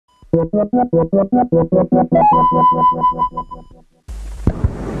The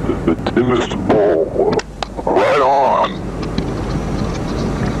dimmest ball. Right on.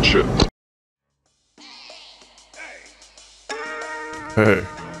 Shit. Hey,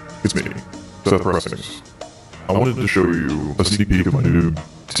 it's me, Seth Pressings. I wanted to show you a sneak peek of my new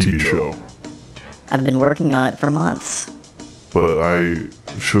TV show, I've been working on it for months. but I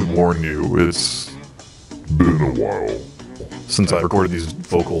should warn you, it's been a while since I recorded these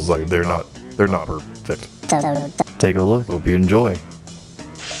vocals. Like they're not perfect. Take a look, hope you enjoy.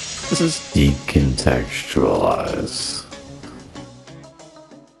 This is Decontextualize.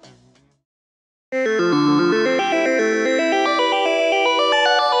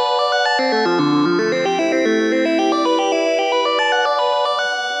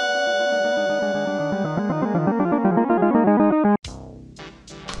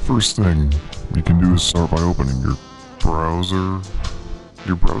 First thing you can do is start by opening your browser.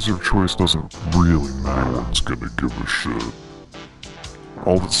 Your browser of choice doesn't really matter. No one's gonna give a shit.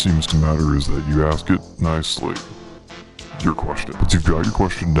 All that seems to matter is that you ask it nicely. Your question. Once you've got your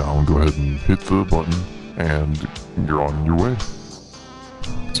question down, go ahead and hit the button, and you're on your way.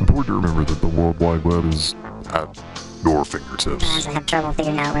 It's important to remember that the World Wide Web is at your fingertips. Sometimes I have trouble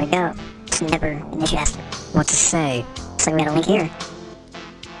figuring out where to go. It's never an issue asking What to say? It's like we got a link here.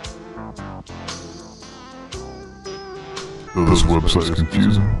 Though this website is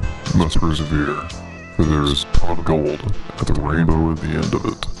confusing, you must persevere, for there is pot of gold at the rainbow at the end of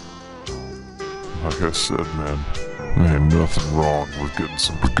it. Like I said, man, there ain't nothing wrong with getting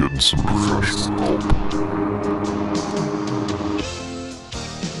some professional help.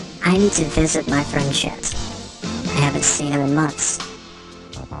 I need to visit my friend Chet. I haven't seen him in months.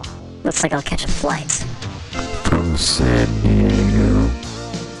 Looks like I'll catch a flight. From San Diego.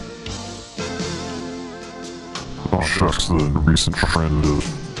 Oh shucks, the recent trend of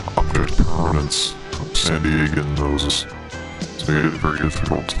object permanence. San Diego knows us. It's made it very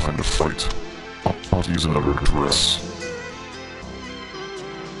difficult to find a fight. I'll use another address.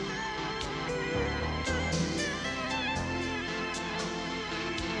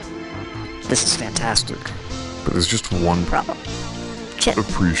 This is fantastic. But there's just one Problem. Chet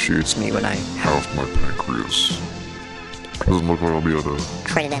appreciates me when I half my pancreas. Doesn't look like I'll be able to.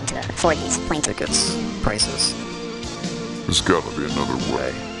 Traded into 40s plane ticket. tickets, prices. There's gotta be another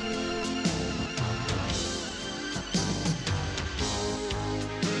way.